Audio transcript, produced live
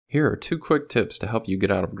Here are 2 quick tips to help you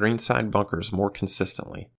get out of greenside bunkers more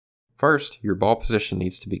consistently. First, your ball position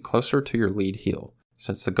needs to be closer to your lead heel.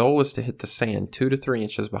 Since the goal is to hit the sand 2 to 3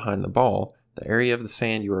 inches behind the ball, the area of the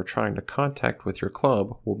sand you are trying to contact with your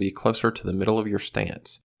club will be closer to the middle of your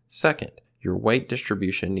stance. Second, your weight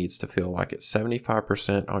distribution needs to feel like it's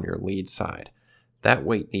 75% on your lead side. That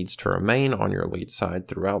weight needs to remain on your lead side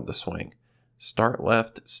throughout the swing. Start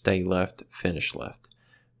left, stay left, finish left.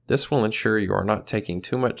 This will ensure you are not taking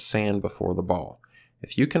too much sand before the ball.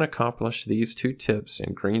 If you can accomplish these 2 tips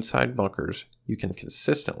in greenside bunkers, you can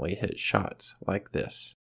consistently hit shots like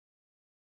this.